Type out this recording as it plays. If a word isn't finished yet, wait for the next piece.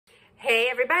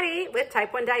everybody with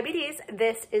type 1 diabetes.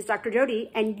 This is Dr. Jody,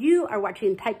 and you are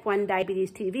watching Type 1 Diabetes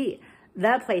TV,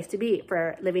 the place to be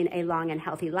for living a long and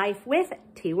healthy life with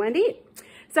T1D.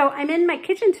 So I'm in my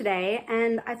kitchen today,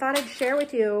 and I thought I'd share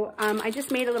with you, I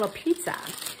just made a little pizza.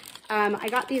 I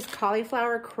got these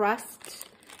cauliflower crust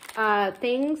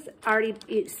things,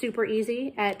 already super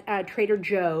easy at Trader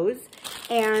Joe's,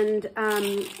 and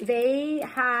they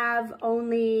have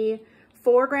only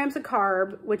 4 grams of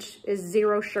carb, which is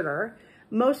 0 sugar,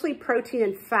 mostly protein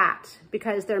and fat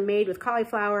because they're made with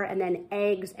cauliflower and then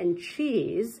eggs and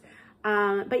cheese.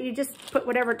 But you just put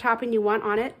whatever topping you want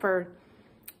on it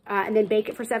and then bake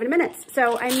it for 7 minutes.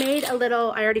 So I made a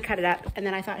little, I already cut it up, and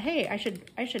then I thought, hey, I should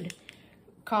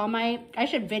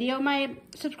video my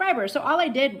subscribers. So all I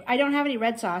did, I don't have any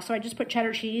red sauce, so I just put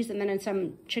cheddar cheese and then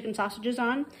some chicken sausages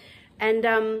on.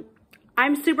 And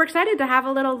I'm super excited to have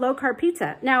a little low carb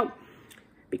pizza. Now,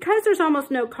 because there's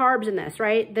almost no carbs in this,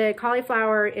 right? The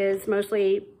cauliflower is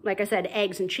mostly, like I said,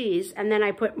 eggs and cheese, and then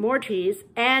I put more cheese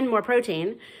and more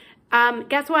protein.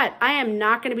 Guess what? I am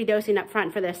not gonna be dosing up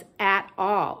front for this at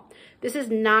all. This is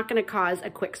not gonna cause a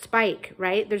quick spike,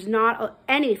 right? There's not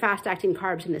any fast-acting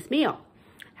carbs in this meal.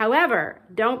 However,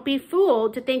 don't be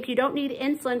fooled to think you don't need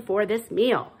insulin for this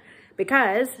meal,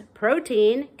 because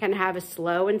protein can have a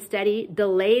slow and steady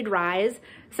delayed rise.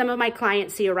 Some of my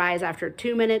clients see a rise after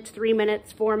 2 minutes, 3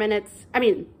 minutes, 4 minutes,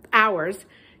 hours,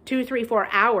 2, 3, 4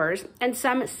 hours, and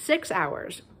some 6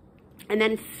 hours. And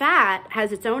then fat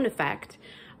has its own effect.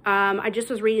 I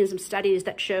just was reading some studies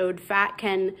that showed fat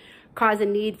can cause a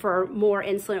need for more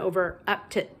insulin over up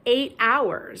to 8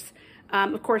 hours.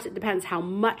 Of course, it depends how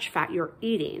much fat you're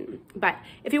eating. But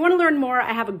if you want to learn more,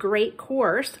 I have a great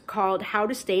course called How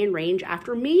to Stay in Range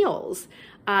After Meals.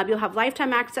 You'll have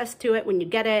lifetime access to it when you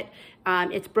get it.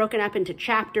 It's broken up into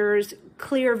chapters,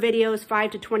 clear videos,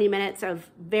 5 to 20 minutes of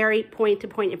very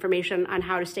point-to-point information on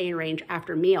how to stay in range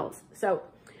after meals. So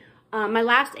my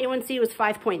last A1C was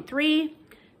 5.3.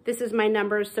 This is my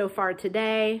numbers so far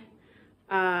today.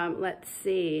 Let's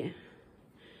see.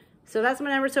 So that's my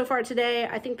number so far today.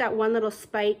 I think that one little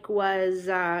spike was,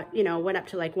 went up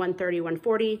to like 130,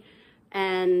 140.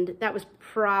 And that was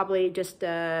probably just,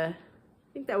 I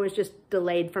think that was just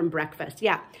delayed from breakfast.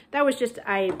 Yeah, that was just,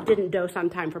 I didn't dose on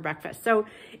time for breakfast. So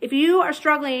if you are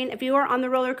struggling, if you are on the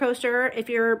roller coaster, if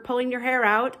you're pulling your hair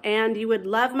out and you would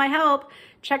love my help,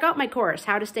 check out my course,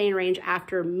 How to Stay in Range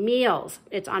After Meals.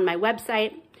 It's on my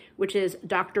website, which is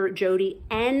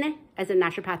drjodyn, as in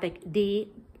naturopathic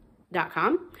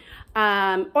D.com.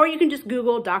 Or you can just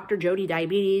Google Dr. Jody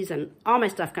Diabetes and all my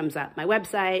stuff comes up. My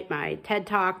website, my TED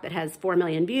Talk that has 4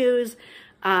 million views,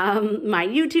 my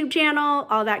YouTube channel,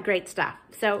 all that great stuff.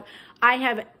 So I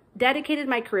have dedicated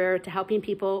my career to helping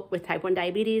people with type 1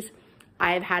 diabetes.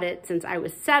 I've had it since I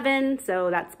was 7, so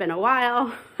that's been a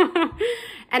while.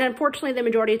 And unfortunately, the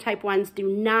majority of type 1s do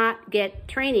not get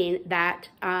training that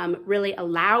really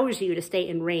allows you to stay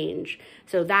in range.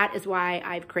 So that is why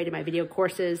I've created my video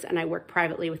courses, and I work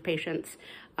privately with patients,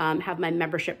 have my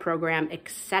membership program,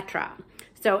 etc.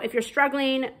 So if you're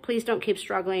struggling, please don't keep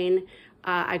struggling.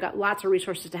 I got lots of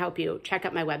resources to help you. Check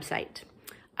out my website.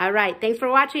 All right, thanks for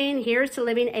watching. Here's to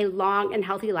living a long and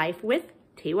healthy life with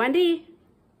T1D.